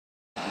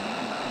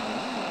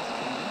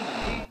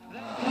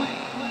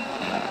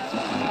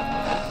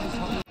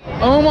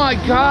Oh my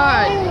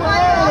God!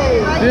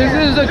 This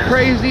is the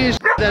craziest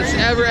that's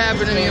ever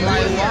happened to me in my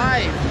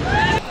life.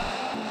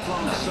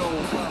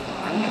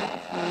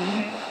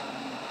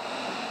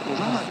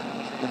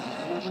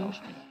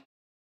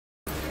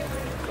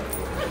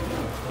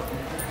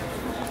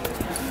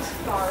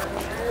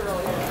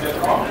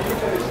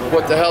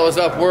 What the hell is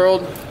up,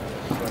 world?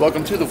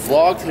 Welcome to the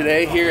vlog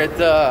today here at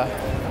the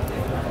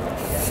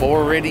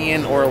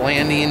Floridian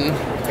Orlandian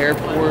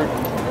Airport.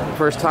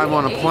 First time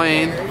on a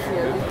plane.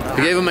 I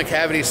gave him a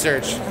cavity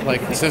search,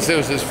 like, since it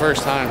was his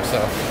first time, so.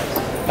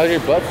 How's your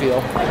butt feel?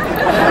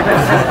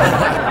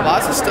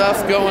 Lots of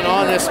stuff going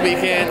on this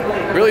weekend.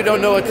 Really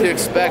don't know what to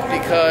expect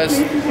because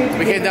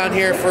we came down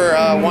here for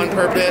one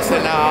purpose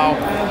and now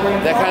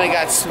that kind of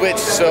got switched.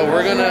 So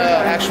we're gonna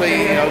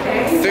actually,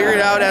 figure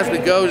it out as we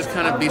go, just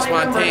kind of be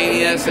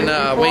spontaneous and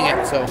wing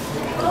it, so.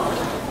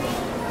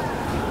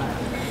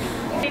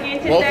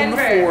 Welcome to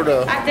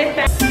Florida.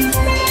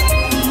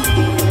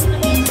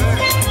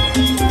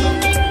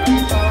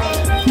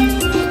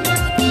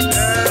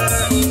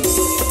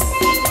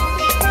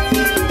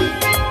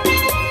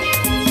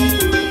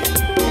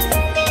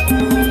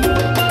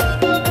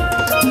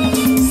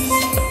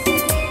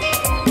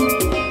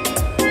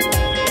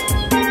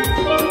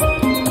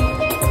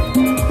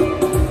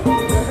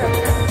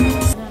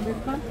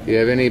 Do you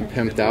have any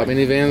pimped out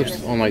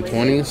minivans on like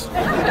 20s?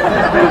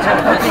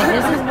 Okay,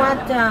 this is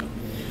what.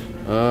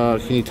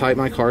 Can you type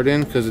my card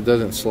in? Because it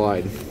doesn't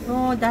slide.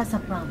 Oh, that's a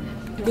problem.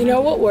 You know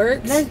what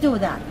works? Let's do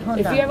that. Hold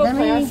if on. You have a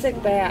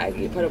plastic bag,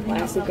 you put a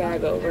plastic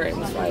bag over it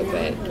and swipe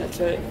it. That's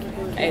what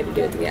I had to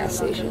do at the gas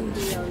station.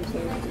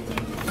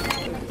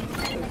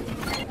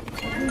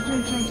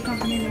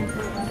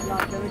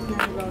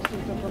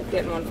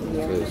 Getting one from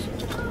you.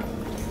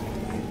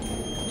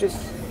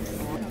 Just,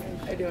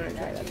 I do want to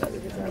try that though.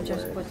 Because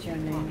just put your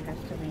name. That's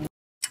the name.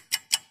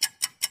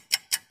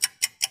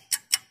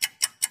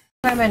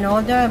 Have an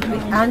order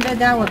under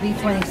that would be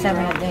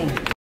 27 a day.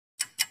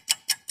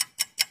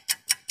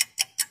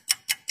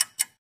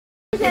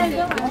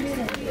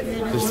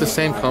 Is this the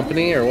same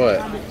company or what?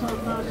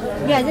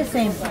 Yeah, the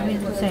same.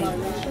 It's the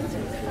same.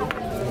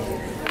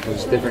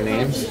 Just different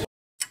names?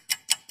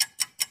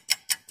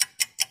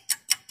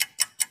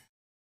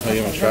 Oh,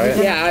 you want to try it?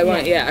 yeah, I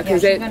want, yeah,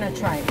 because I'm gonna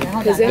try it.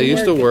 Hold on. They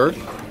used to work?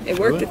 It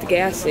worked at the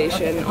gas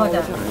station. Okay, hold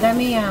on. Let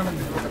me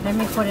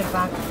put it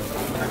back.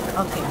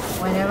 Okay,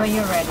 whenever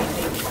you're ready,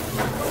 please.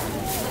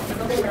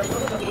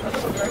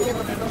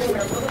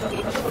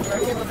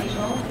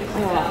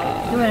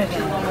 Do it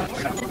again.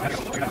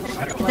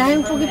 Dahil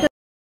un poquito.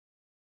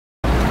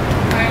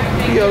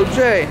 Yo,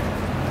 Jay.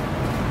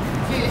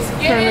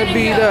 Turn the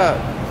beat up.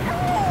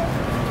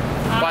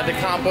 About to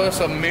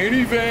compost a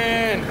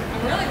minivan.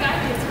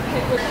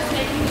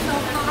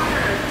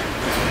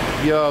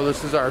 Yo,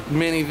 this is our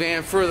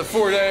minivan for the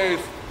 4 days.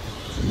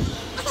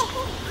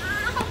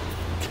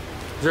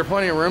 Is there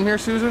plenty of room here,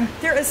 Susan?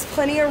 There is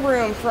plenty of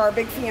room for our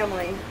big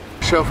family.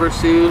 Chauffeur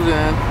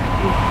Susan.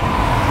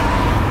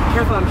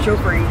 Careful, I'm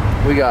chauffeuring.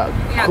 We got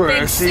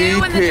Big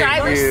Sue in the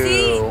driver's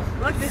seat.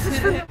 Look, this is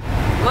for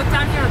Look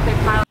down here with big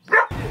pile.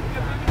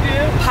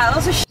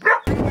 piles of shit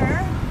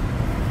everywhere.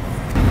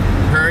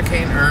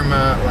 Hurricane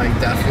Irma, like,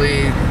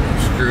 definitely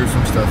screwed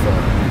some stuff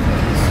up.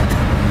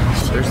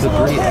 There's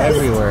debris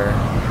everywhere.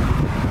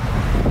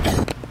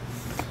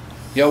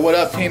 Yo, what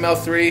up, Team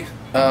L3?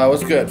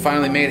 What's good?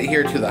 Finally made it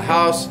here to the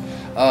house.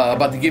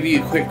 About to give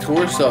you a quick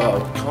tour,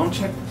 so come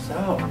check this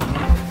out.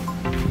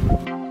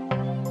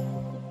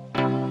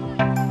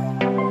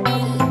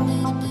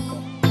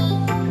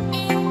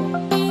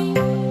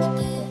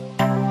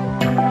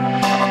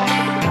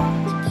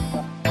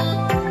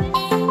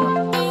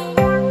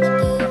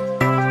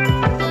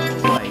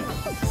 Like,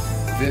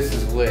 this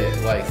is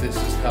lit. Like, this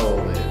is hella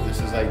lit. This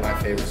is like my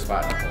favorite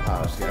spot in the whole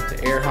house. You got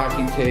the air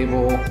hockey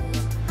table.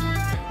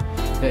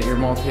 Got your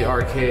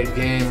multi-arcade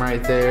game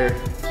right there.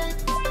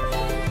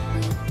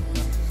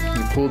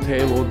 Your pool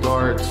table,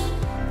 darts,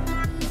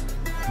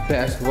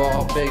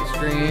 basketball, big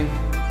screen.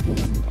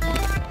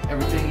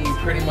 Everything you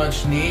pretty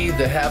much need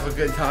to have a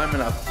good time in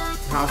a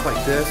house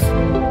like this.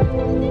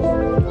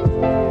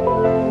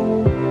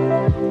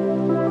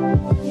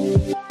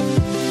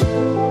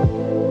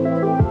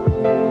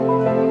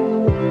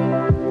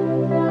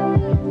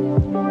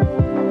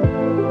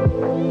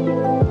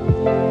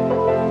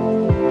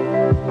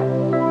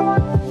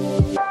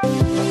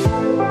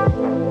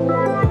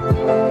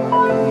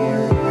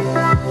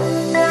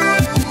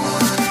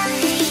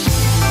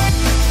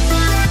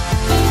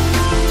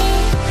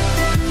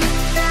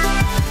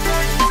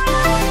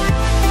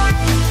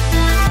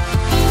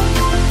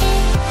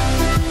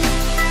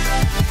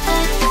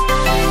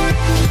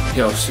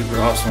 Yo, super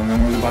awesome. And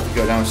then we're about to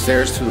go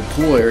downstairs to the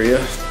pool area.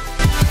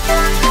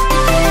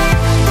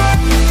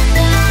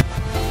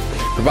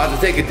 We're about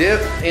to take a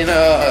dip, and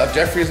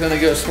Jeffrey's gonna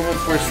go swimming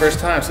for his first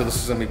time, so this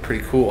is gonna be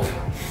pretty cool.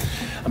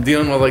 I'm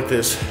dealing with like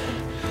this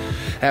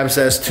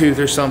abscess tooth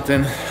or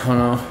something. I don't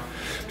know.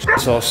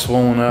 It's all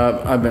swollen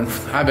up. I've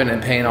been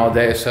in pain all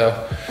day,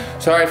 so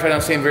sorry if I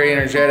don't seem very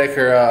energetic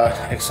or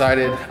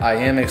excited. I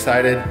am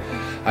excited.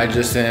 I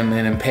just am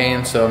in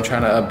pain, so I'm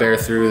trying to bear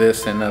through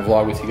this and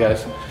vlog with you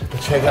guys.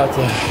 Check out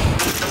the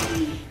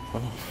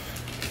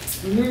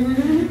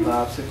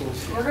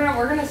obstacles. We're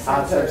gonna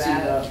censor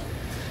that.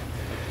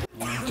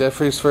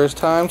 Jeffrey's first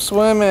time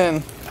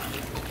swimming.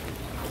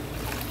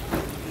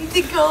 Is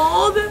it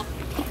cold?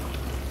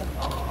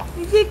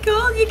 Is it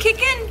cold? You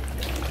kicking?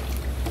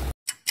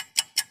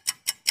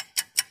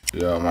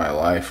 Yo, my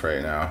life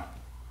right now.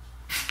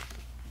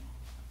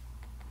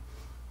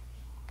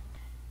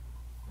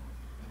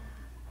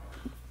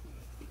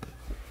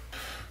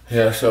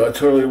 Yeah, so I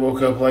totally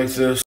woke up like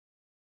this,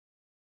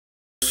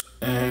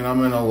 and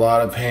I'm in a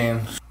lot of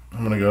pain.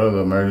 I'm gonna go to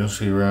the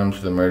emergency room,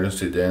 to the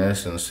emergency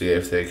dentist, and see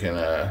if they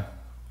can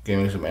give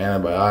me some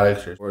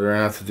antibiotics, or they're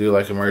gonna have to do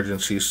like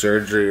emergency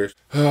surgery.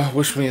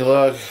 Wish me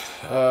luck.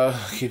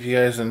 Keep you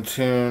guys in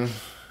tune.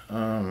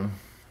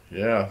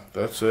 Yeah,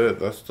 that's it.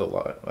 That's the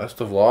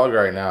vlog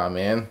right now,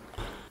 man.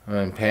 I'm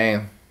in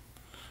pain.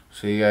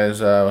 See you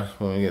guys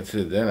when we get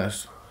to the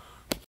dentist.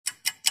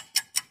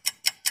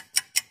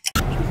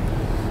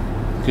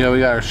 Yeah, we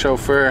got our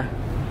chauffeur,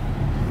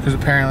 because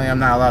apparently I'm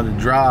not allowed to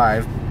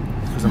drive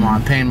because I'm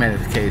on pain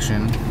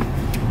medication.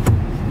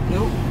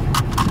 Nope.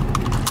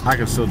 I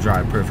can still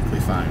drive perfectly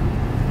fine.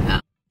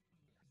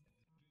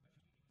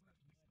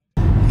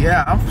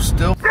 Yeah, I'm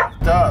still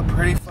fucked up,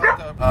 pretty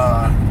fucked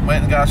up.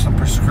 Went and got some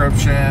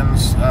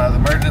prescriptions. The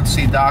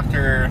emergency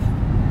doctor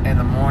in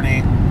the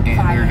morning,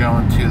 and we were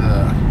going to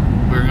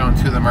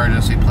the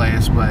emergency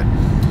place, but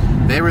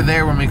they were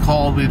there when we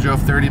called. We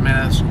drove 30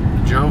 minutes,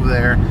 drove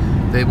there.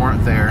 They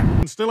weren't there.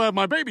 Still have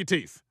my baby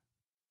teeth.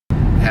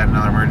 Had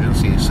another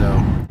emergency,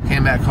 so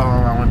came back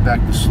home. I went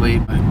back to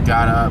sleep,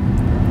 got up,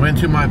 went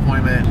to my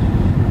appointment,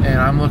 and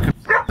I'm looking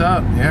f***ed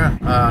up. Yeah,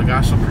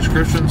 got some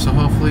prescriptions, so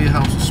hopefully it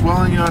helps the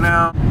swelling go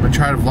down. I'm gonna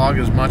try to vlog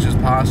as much as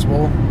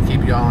possible,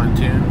 keep y'all in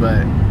tune,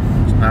 but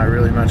there's not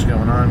really much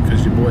going on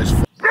because your boy's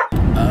so.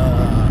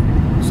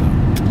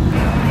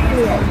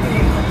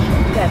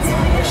 That's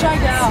shy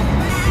down.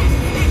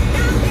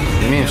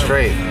 You mean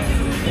straight?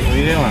 What are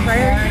you doing?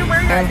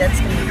 That's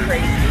gonna be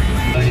crazy.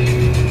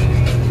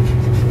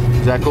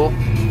 Is that cool?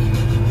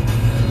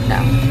 No.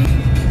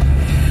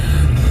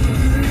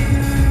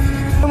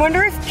 I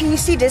wonder if can you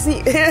see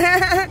Disney?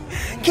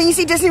 Can you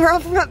see Disney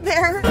World from up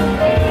there?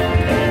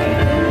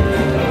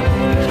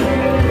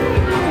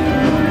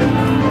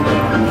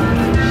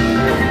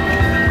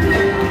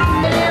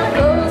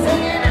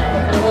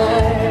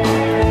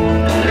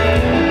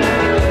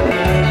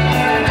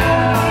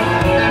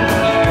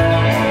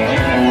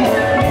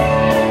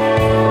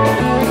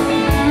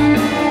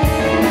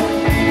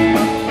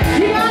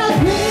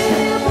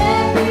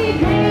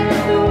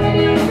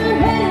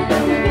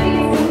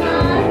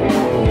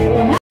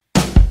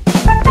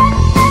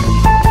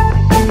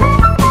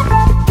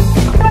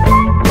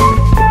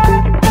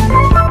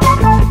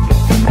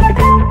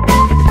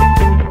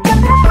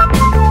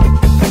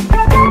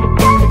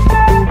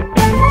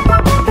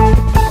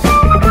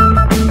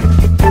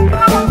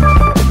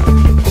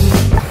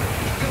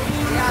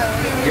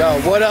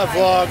 What up,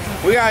 vlog?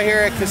 We out here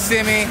at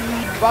Kissimmee,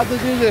 about to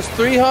do this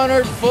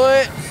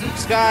 300-foot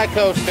sky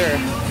coaster.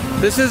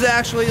 This is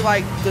actually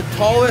like the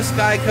tallest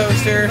sky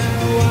coaster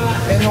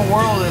in the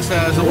world. It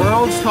says the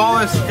world's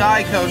tallest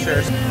sky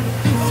coaster.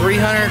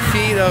 300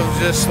 feet of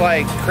just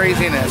like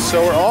craziness.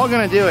 So we're all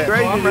gonna do it.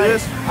 Ready to do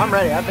this? I'm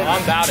ready. I'm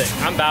about it.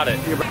 I'm about it.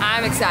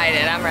 I'm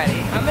excited. I'm ready.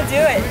 I'm gonna do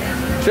it.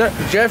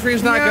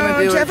 Jeffrey's not gonna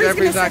do it.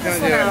 Jeffrey's not gonna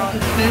do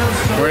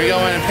it. We're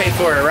going and pay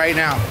for it right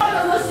now.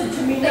 Listen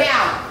to me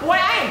now. Boy,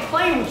 I ain't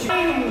playing with you.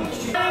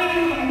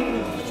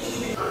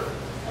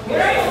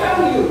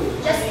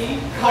 Just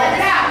cut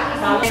it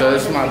out. So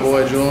this is my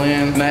boy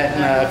Julian. Met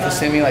in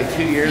Kissimmee like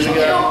 2 years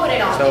ago.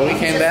 So we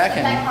came back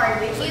and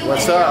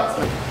what's up?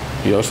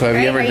 Yo, so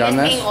have you ever done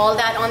this? All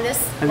that on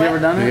this? Have you ever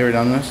done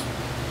this?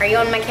 Are you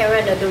on my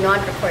camera? No, do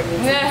not record me.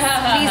 Please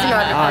do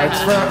not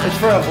record me. It's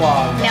for a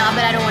vlog. No,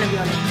 but I don't want to be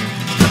on it.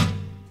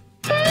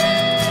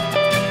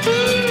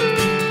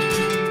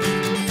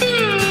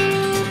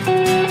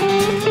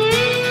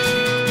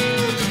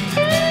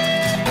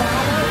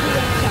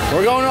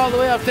 We're going all the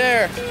way up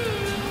there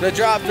to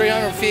drop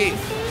 300 feet.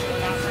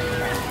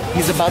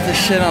 He's about to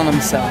shit on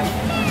himself.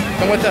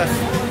 Come with us.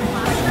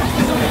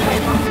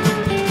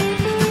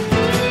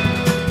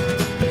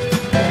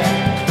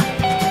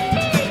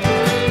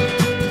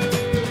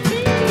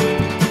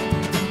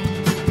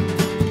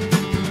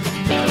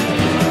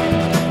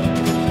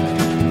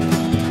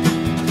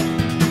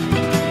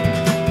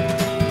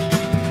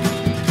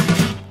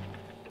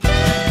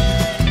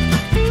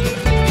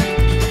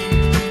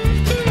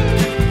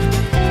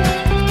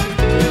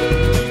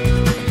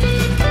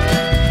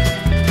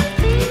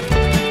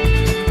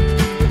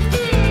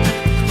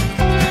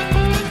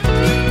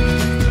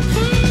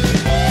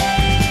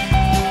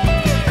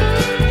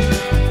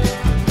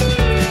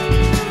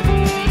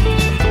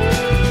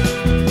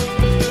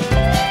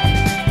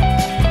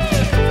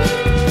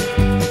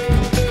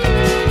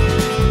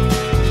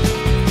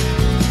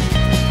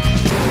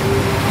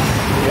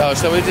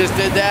 So we just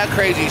did that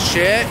crazy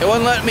shit. It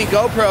wouldn't let me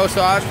GoPro,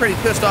 so I was pretty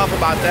pissed off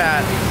about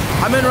that.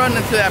 I've been running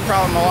into that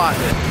problem a lot.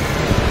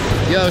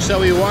 Yo, so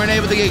we weren't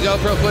able to get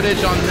GoPro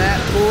footage on that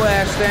cool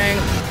ass thing.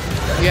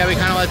 Yeah, we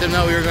kind of let them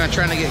know we were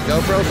trying to get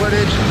GoPro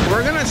footage.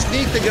 We're gonna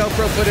sneak the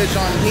GoPro footage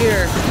on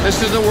here.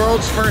 This is the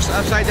world's first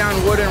upside down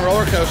wooden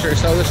roller coaster,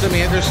 so this is gonna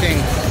be interesting.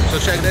 So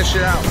check this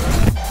shit out.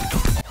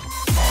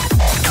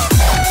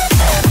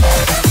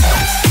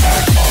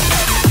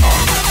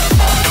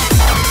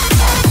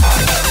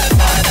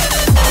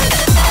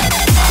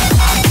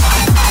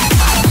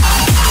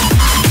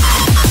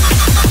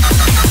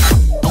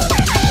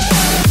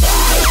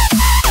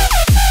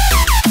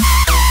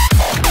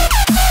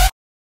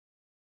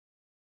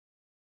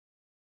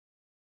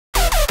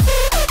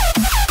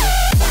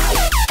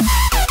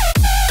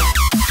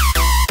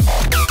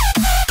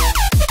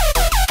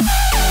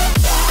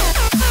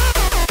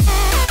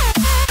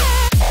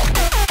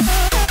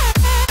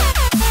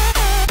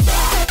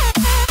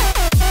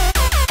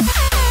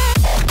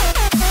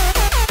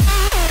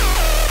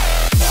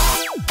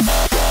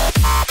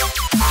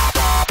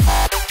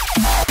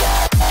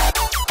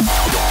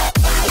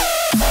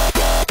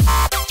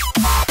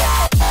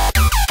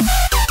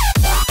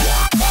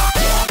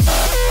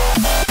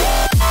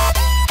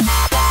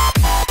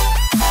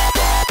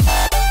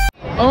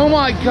 Oh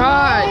my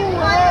God,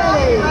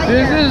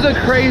 this is the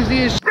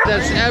craziest shit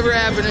that's ever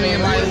happened to me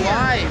in my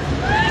life.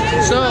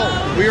 So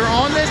we were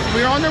on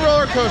the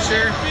roller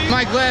coaster.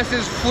 My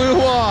glasses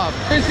flew off.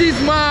 Chrissy's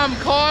mom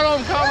caught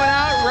them coming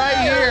out right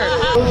here.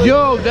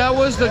 Yo, that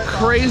was the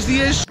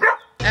craziest shit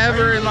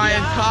ever in my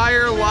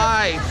entire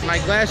life. My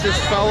glasses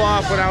fell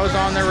off when I was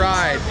on the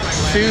ride.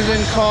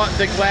 Susan caught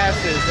the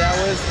glasses. That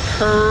was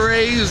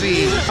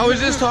crazy. I was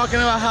just talking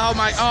about how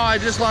I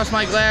just lost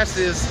my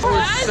glasses. It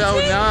was so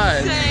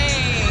nuts.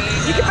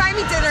 You can buy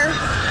me dinner.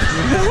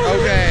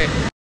 Okay.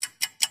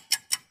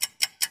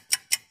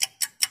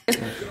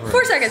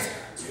 4 seconds.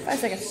 5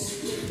 seconds.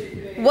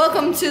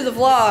 Welcome to the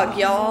vlog,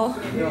 y'all.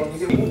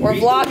 We're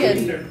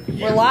vlogging.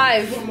 We're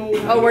live.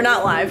 Oh, we're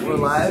not live. We're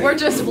live? We're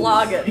just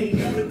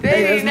vlogging.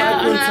 Hey, I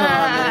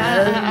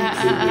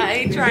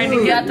ain't trying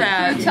to get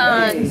that.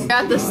 Tons.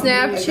 Got the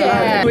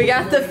Snapchat. We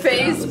got the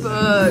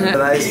Facebook.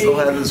 But I still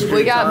have this free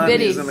We got time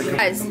Biddy. using the-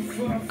 Guys,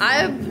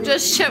 I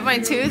just chipped my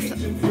tooth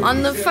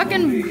on the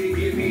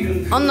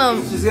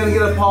She's gonna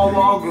get a Paul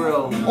Wall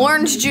grill.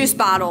 orange juice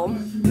bottle.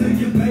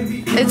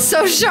 It's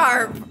so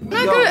sharp.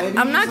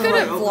 I'm not good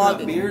at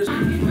vlogging.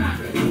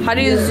 How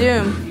do you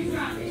zoom?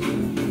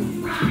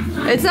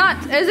 It's not,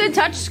 is it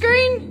touch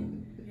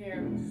screen?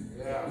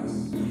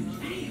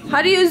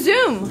 How do you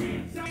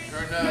zoom?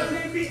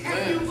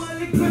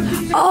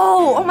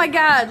 Oh my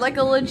God, like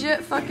a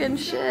legit fucking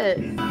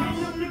shit.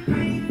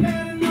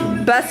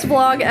 Best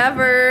vlog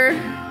ever.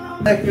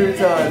 After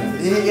it's on.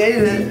 He ate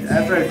it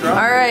after I dropped it.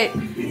 All right,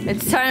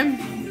 it's time.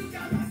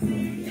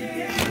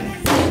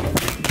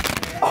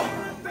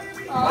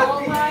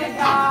 Oh my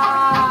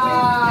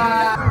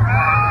God.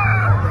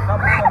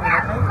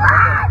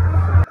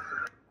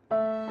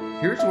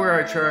 Here's where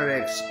I try to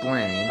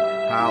explain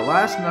how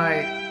last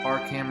night our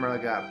camera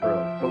got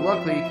broke. But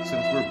luckily,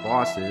 since we're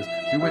bosses,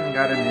 we went and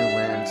got a new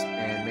lens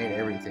and made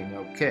everything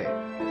okay.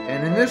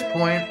 And in this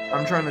point,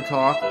 I'm trying to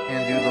talk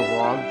and do the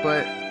vlog,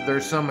 but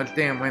there's so much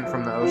damn wind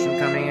from the ocean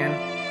coming in,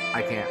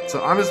 I can't.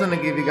 So I'm just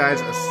gonna give you guys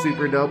a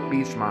super dope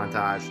beach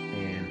montage,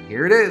 and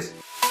here it is.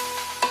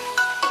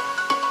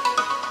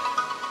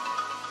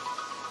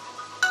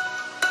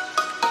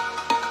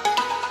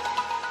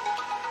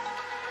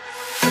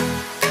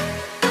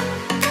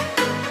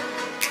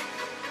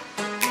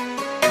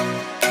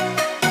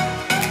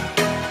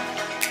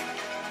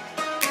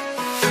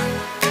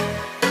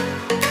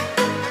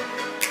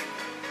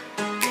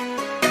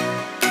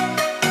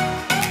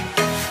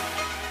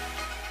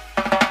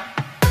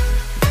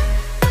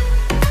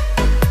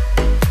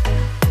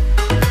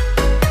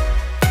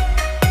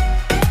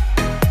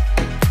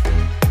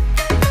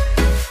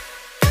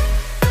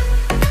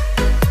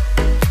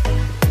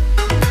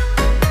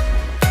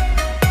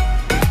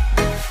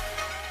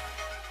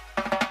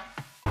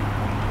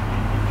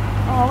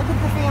 Oh, look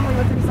at the family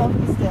with their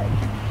selfie stick.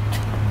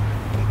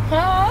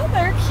 Oh,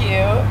 they're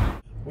cute.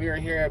 We are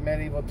here at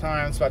Medieval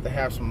Times, about to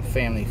have some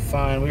family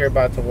fun. We are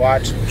about to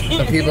watch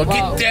some people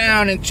get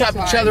down and chop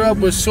each other up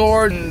with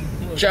sword and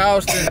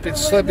joust and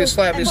slippy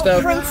slappy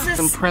stuff. Princes.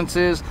 Some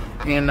princes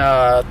and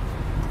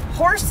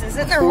Horses,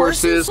 isn't there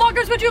horses.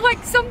 Vloggers, would you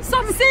like some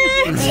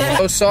sausage?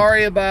 So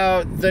sorry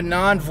about the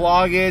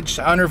non-vloggage.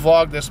 I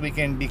under-vlogged this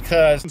weekend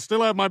because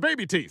Still have my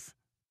baby teeth.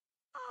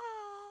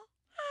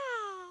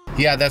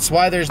 yeah, that's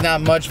why there's not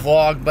much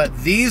vlog, but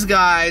these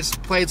guys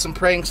played some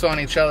pranks on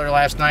each other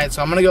last night,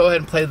 so I'm gonna go ahead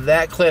and play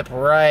that clip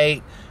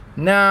right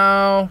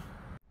now.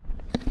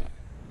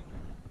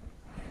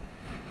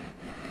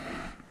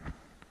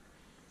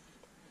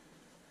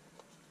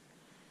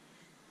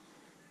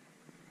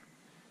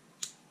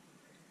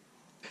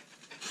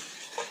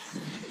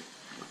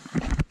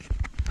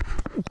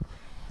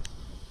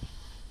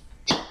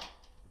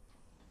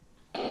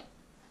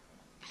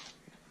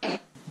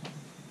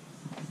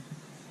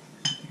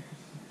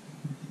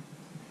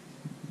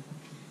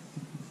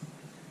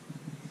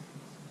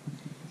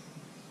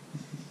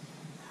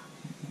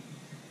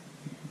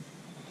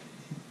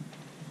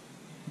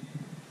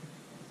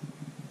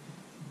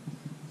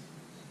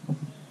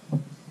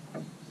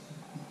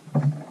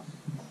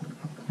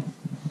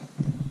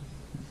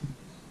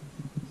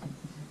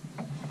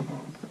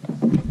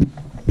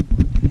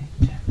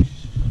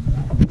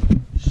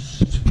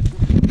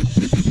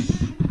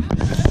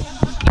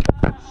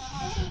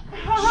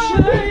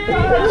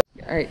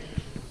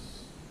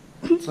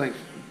 It's like...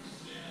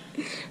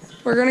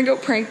 We're gonna go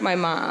prank my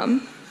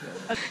mom.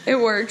 It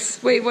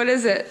works. Wait, what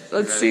is it?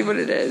 Let's see what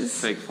it is.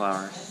 Fake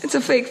flower. It's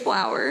a fake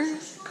flower.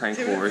 Prank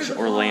Wars,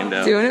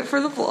 Orlando. Doing it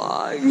for the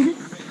vlog.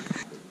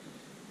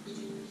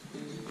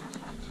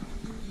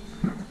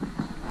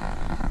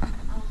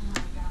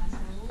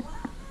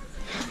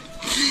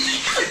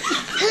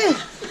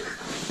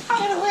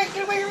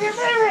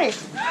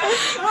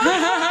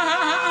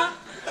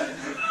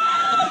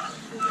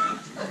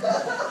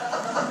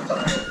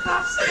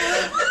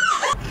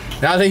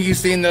 Now that you've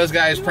seen those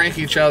guys prank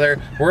each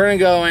other, we're gonna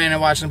go in and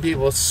watch some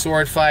people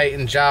sword fight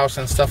and joust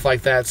and stuff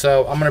like that.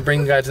 So I'm gonna bring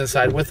you guys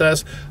inside with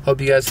us.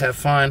 Hope you guys have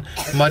fun.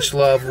 Much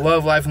love.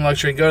 Love Life and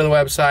Luxury. Go to the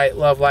website,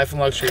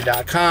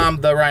 lovelifeandluxury.com,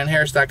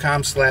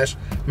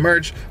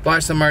 theryanharris.com/merch. Buy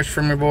some merch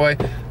from your boy.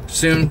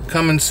 Soon,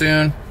 coming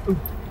soon.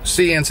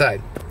 See you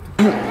inside.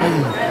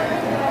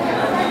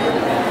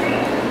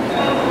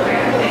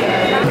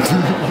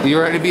 You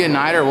ready to be a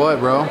knight or what,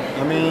 bro?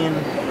 I mean,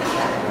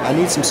 I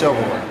need some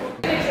silverware.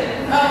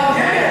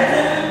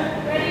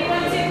 Ready?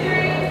 1, 2, 3.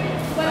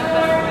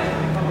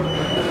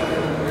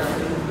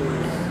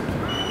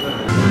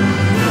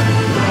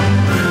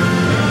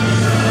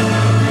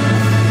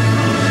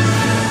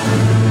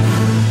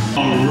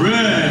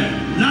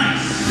 Alright,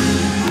 nice.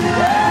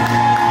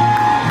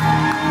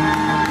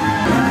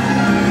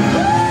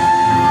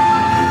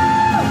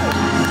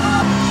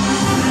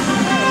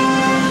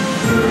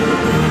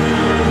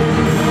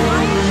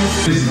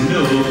 His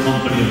noble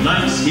company of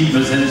knights, he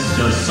presents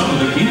just some of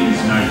the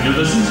king's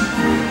magnificent.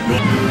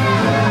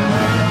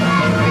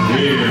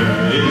 Here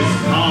is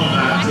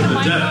combat to the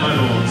death, my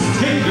lords.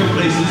 Take your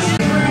places.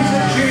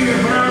 Cheer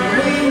for our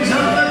queens of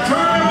the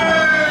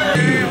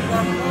tournament.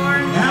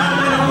 Now,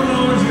 my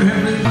lords, you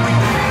have been.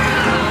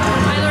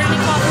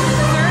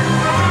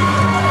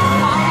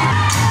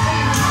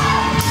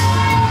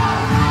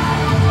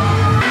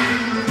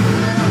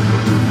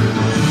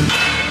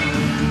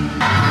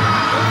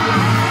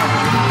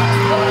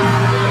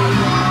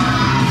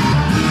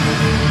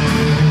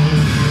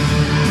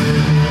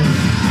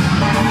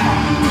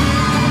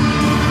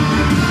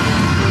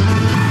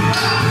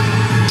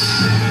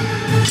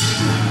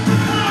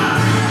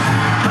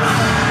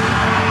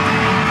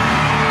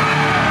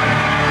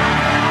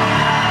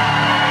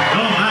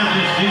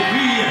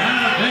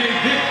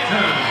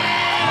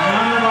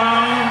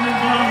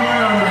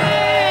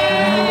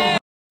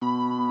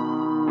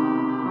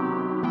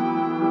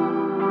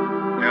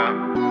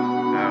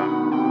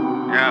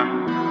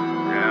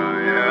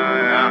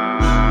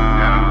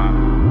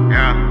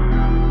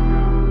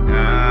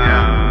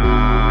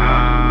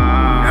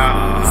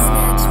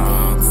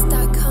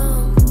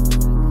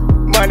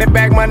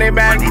 Money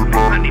back,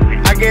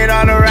 I get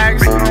all the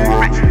racks.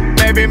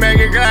 Baby, make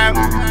it clap.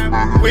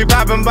 We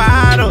poppin'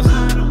 bottles.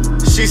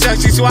 She said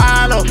she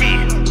swallow.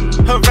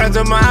 Her friends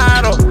a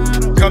model.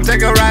 Come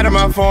take a ride in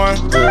my foreign.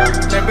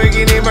 That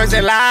bikini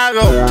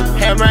Murcielago.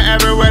 Hammer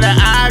everywhere that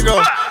I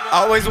go.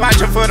 Always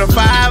watching for the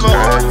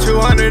 5-0.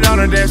 200 on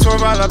the dash,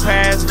 swerve all the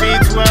pass.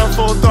 V12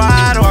 full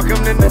throttle. Fuck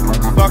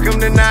him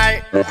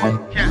tonight.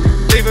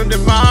 Leave him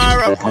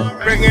tomorrow.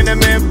 Bringing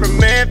him in from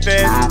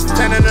Memphis.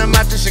 Sending him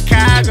out to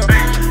Chicago.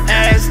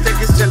 Ass thick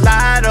as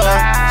gelato.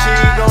 She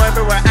go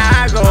everywhere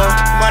I go.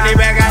 Money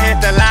back, I hit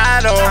the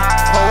lotto.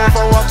 Home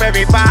for one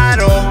baby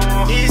bottle.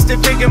 Easter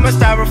picking my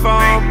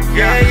styrofoam.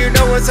 Yeah, you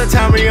know what's the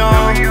time we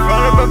on. Roll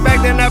up a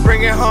back, then I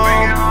bring it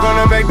home. Run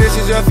it back, this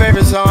is your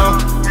favorite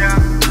song.